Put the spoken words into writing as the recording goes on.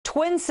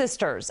Twin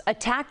sisters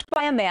attacked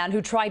by a man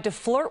who tried to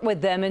flirt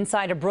with them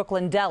inside a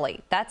Brooklyn deli.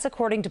 That's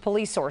according to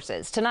police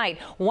sources. Tonight,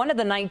 one of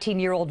the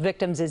 19-year-old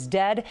victims is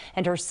dead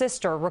and her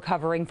sister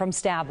recovering from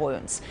stab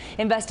wounds.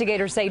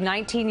 Investigators say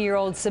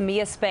 19-year-old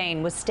Samia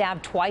Spain was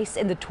stabbed twice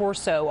in the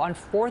torso on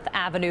 4th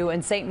Avenue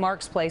and St.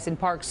 Mark's Place in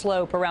Park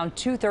Slope around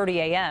 2:30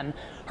 a.m.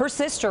 Her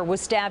sister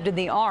was stabbed in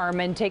the arm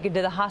and taken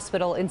to the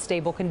hospital in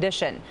stable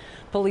condition.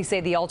 Police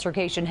say the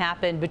altercation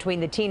happened between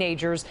the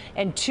teenagers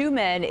and two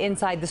men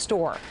inside the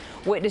store.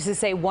 Witnesses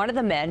say one of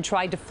the men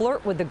tried to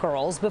flirt with the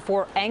girls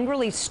before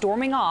angrily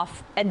storming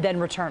off and then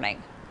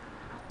returning.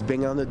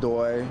 Banging on the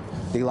door,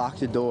 they locked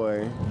the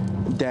door,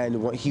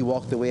 then he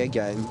walked away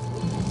again.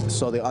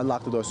 So they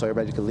unlocked the door so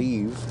everybody could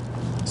leave.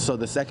 So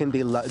the second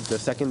they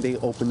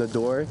opened the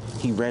door,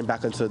 he ran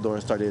back into the door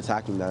and started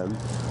attacking them.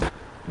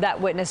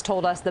 That witness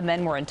told us the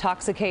men were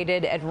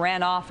intoxicated and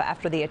ran off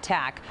after the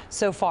attack.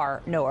 So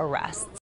far, no arrests.